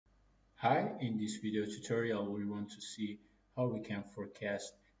Hi, in this video tutorial, we want to see how we can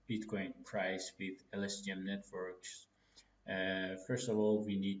forecast Bitcoin price with LSTM networks. First of all,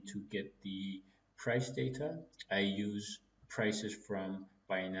 we need to get the price data. I use prices from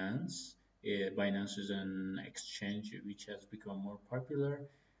Binance. Binance is an exchange which has become more popular.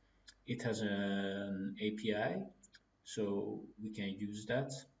 It has an API, so we can use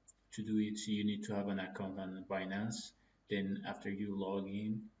that. To do it, you need to have an account on Binance. Then after you log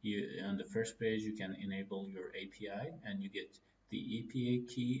in, on the first page, you can enable your API and you get the API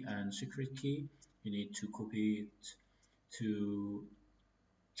key and secret key. You need to copy it to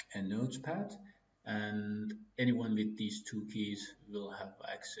a notepad, and anyone with these two keys will have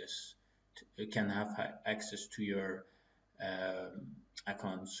access can have access to your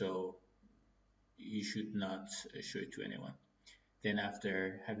account, so you should not show it to anyone. Then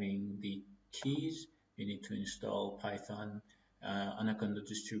after having the keys, you need to install Python. Anaconda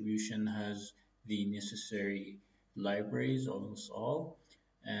distribution has the necessary libraries, almost all.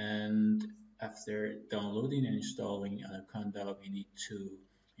 And after downloading and installing Anaconda, we need to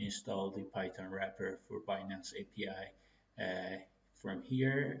install the Python wrapper for Binance API. From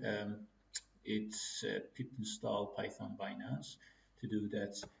here, it's pip install Python Binance. To do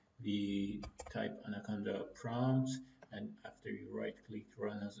that, we type Anaconda prompt, and after you right click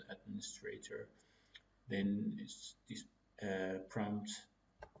run as administrator, then this prompt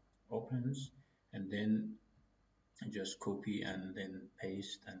opens, and then just copy and then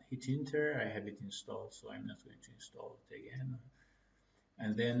paste and hit enter. I have it installed, so I'm not going to install it again.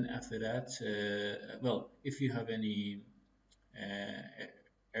 And then after that, well, if you have any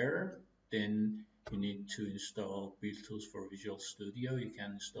error, then you need to install build tools for Visual Studio. You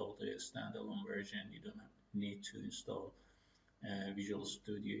can install the standalone version. You don't need to install Visual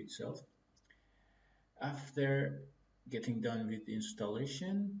Studio itself. After getting done with the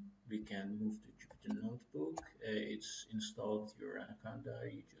installation, we can move to Jupyter Notebook. It's installed your Anaconda.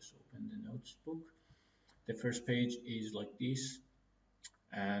 You just open the notebook. The first page is like this,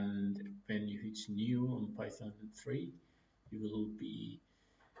 and when you hit new on Python 3, you will be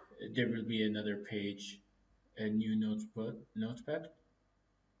there will be another page, a new notebook,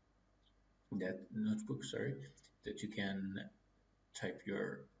 sorry, that you can type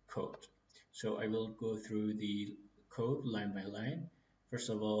your code. So I will go through the code line by line. First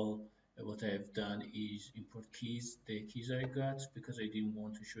of all, what I have done is import keys, the keys I got, because I didn't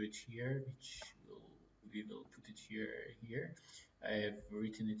want to show it here, we will put it here. I have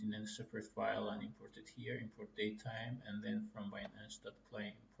written it in a separate file and imported here, import datetime, and then from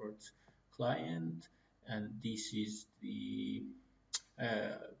Binance.client import client, and this is the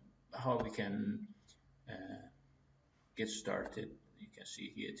how we can get started. You can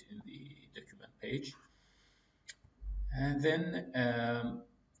see it in the document page, and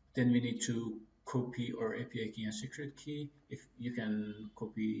then we need to copy our API key and secret key. If you can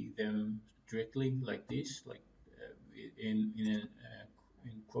copy them directly like this, like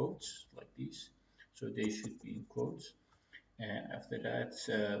in quotes like this, so they should be in quotes. After that,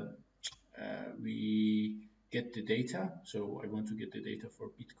 we get the data. So I want to get the data for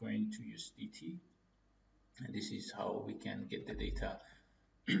Bitcoin to USDT, and this is how we can get the data.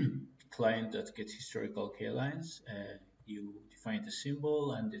 Client that gets historical K lines. You define the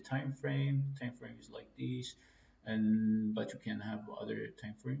symbol and the time frame. Time frame is like this, but you can have other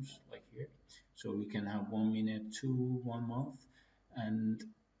time frames like here. So we can have 1 minute to 1 month, and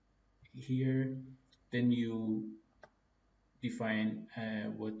here then you define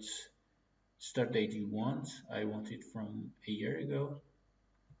what start date you want. I want it from a year ago,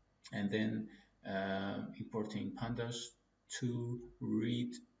 and then importing pandas to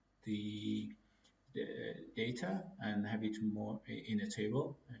read the data and have it more in a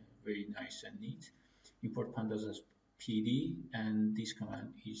table, very nice and neat. Import pandas as PD, and this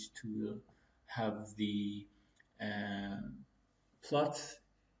command is to have the plot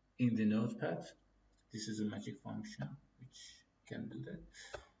in the notepad. This is a magic function which can do that.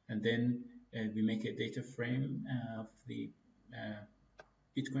 And then we make a data frame of the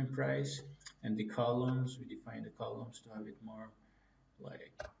Bitcoin price, and the columns, we define the columns to have it more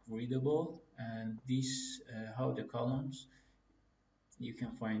like readable. And this how the columns, you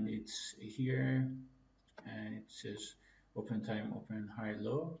can find it here, and it says open time, open, high,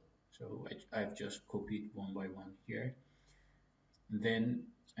 low. So I've just copied one by one here. And then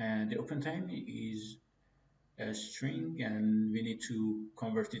the open time is a string, and we need to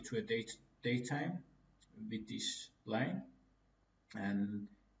convert it to a date time with this line, and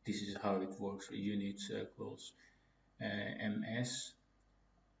this is how it works. Unit equals ms,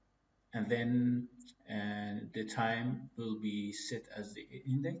 and then the time will be set as the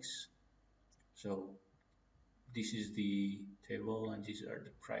index, So this is the table and these are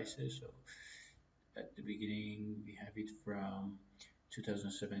the prices. So at the beginning we have it from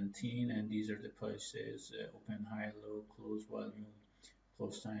 2017 and these are the prices, open, high, low, close, volume,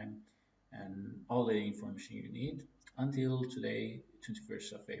 close time, and all the information you need until today,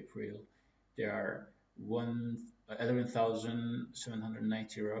 21st of April. There are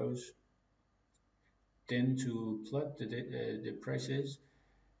 11,790 rows. Then to plot the prices,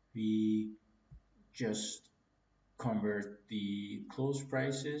 we just convert the close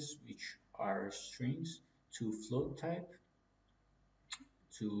prices, which are strings, to float type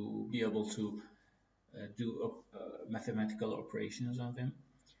to be able to do mathematical operations on them.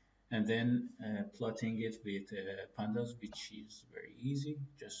 And then plotting it with pandas, which is very easy,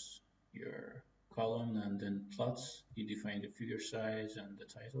 just your column and then plots. You define the figure size and the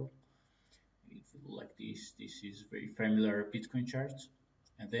title. If you like this is very familiar Bitcoin charts.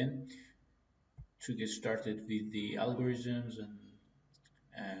 And then to get started with the algorithms and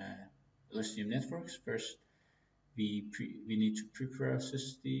LSTM networks, first we need to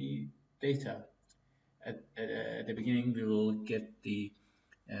pre-process the data. At the beginning, we will get the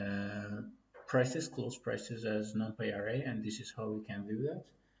uh, prices, close prices as numpy array, and this is how we can do that.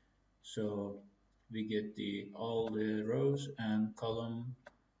 So we get the all the rows and column,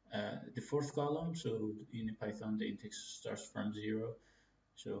 the fourth column. So in Python, the index starts from 0.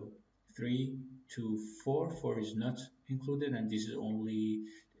 So 3 to 4, 4 is not included, and this is only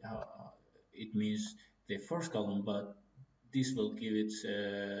it means the first column, but this will give it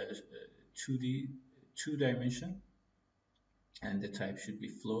 2D, two dimension, and the type should be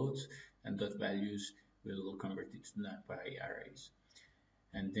float, and dot values will convert it to NumPy arrays.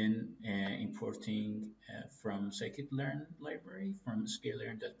 And then importing from scikit-learn library from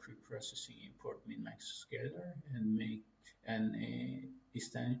scalar that pre-processing import min-max scalar and make and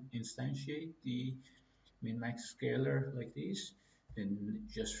instantiate the min-max scalar like this. Then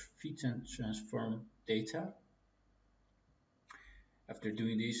just fit and transform data. After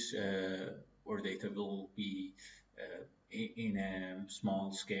doing this, our data will be in a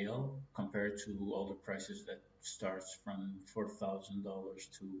small scale compared to all the prices that starts from $4,000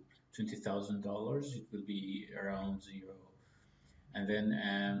 to $20,000. It will be around 0. And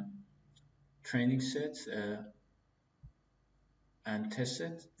then training set and test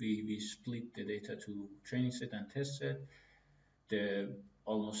set. We split the data to training set and test set. The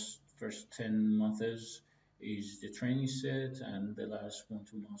almost first 10 months is the training set, and the last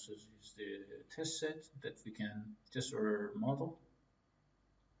 1-2 months is the test set that we can test our model.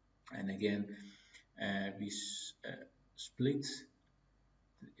 And again, we split,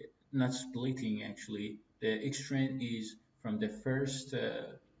 not splitting actually, the X-train is from the first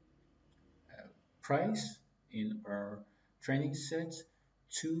price in our training set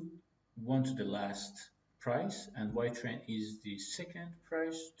to 1 to the last price, and Y train is the second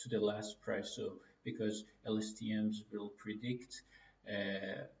price to the last price. So because LSTMs will predict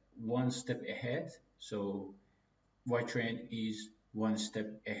one step ahead, so Y train is one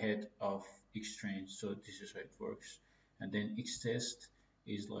step ahead of X train. So this is how it works. And then X test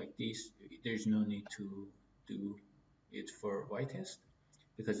is like this. There's no need to do it for Y test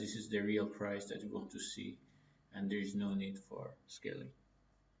because this is the real price that we want to see, and there is no need for scaling.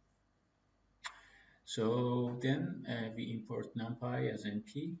 So then we import numpy as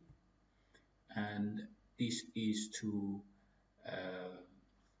np, and this is to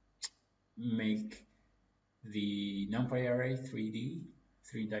make the numpy array 3D,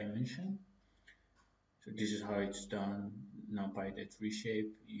 3 dimension. So this is how it's done.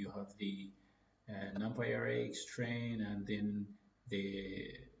 NumPy.reshape, you have the numpy array X-train and then the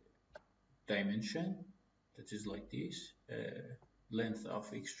dimension that is like this, length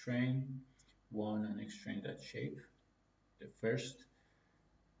of X-train 1 and X-train that shape, the first.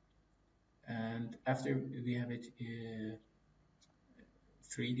 And after we have it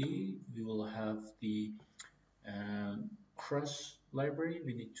 3D, we will have the cross library.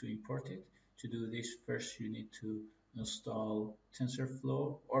 We need to import it. To do this, first you need to install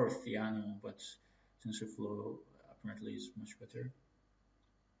TensorFlow or Theano, but TensorFlow apparently is much better.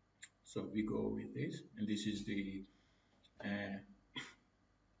 So we go with this, and this is the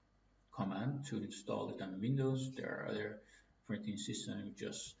command to install it on Windows. There are other operating systems.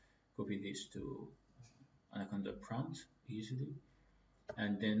 Just copy this to Anaconda prompt easily.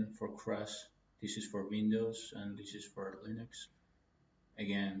 And then for cross, this is for Windows and this is for Linux.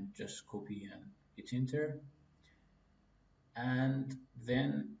 Again, just copy and hit enter. And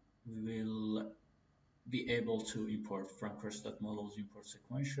then we will be able to import from cross.models import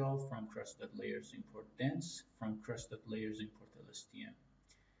sequential, from cross.layers import dense, from cross.layers import LSTM.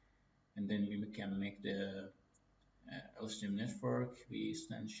 and then we can make the LSTM network. We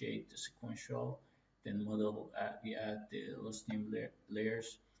instantiate the sequential, then model. We add the LSTM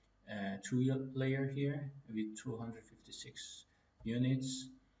layers, two layer here with 256 units,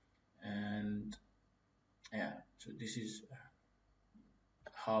 and yeah. So this is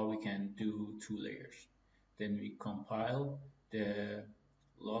how we can do two layers. Then we compile. The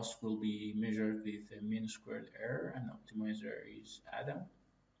loss will be measured with a mean squared error, and optimizer is Adam.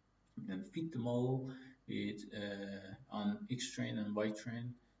 Then fit the model with on X train and Y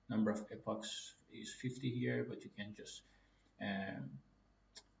train. Number of epochs is 50 here, but you can just um,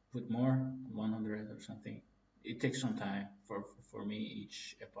 put more, 100 or something. It takes some time. For me,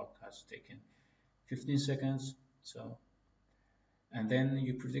 each epoch has taken 15 seconds. So, and then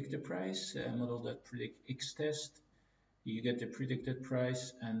you predict the price. Model that predict X test. You get the predicted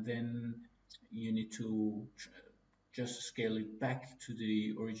price, and then you need to just scale it back to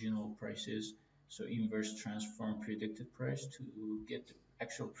the original prices. So inverse transform predicted price to get the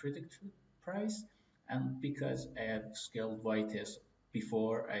actual predicted price. And because I have scaled y test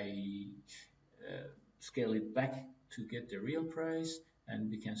before, I scale it back to get the real price, and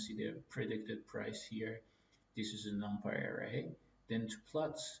we can see the predicted price here. This is a numpy array. Then to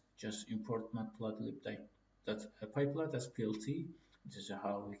plot, just import matplotlib.pyplot as plt. This is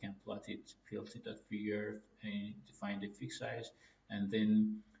how we can plot it. plt.figure, define the fixed size, and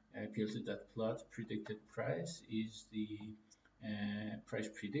then plt.plot predicted price is the price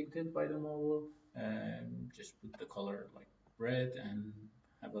predicted by the model. Just put the color like red and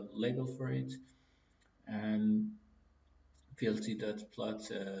have a label for it. And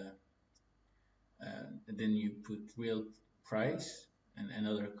plt.plot, and then you put real price and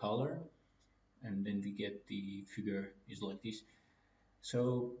another color, and then we get the figure is like this.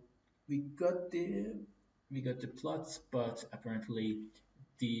 So we got the plots, but apparently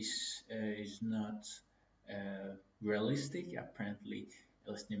this is not realistic. Apparently,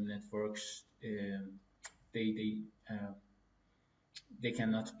 LSTM networks they they uh, they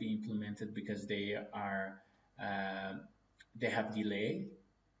cannot be implemented because uh, they have delay,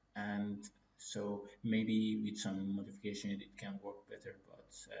 and so maybe with some modification it can work better. But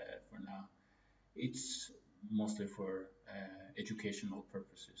for now, it's mostly for educational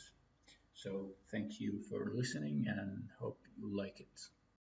purposes. So thank you for listening and hope you like it.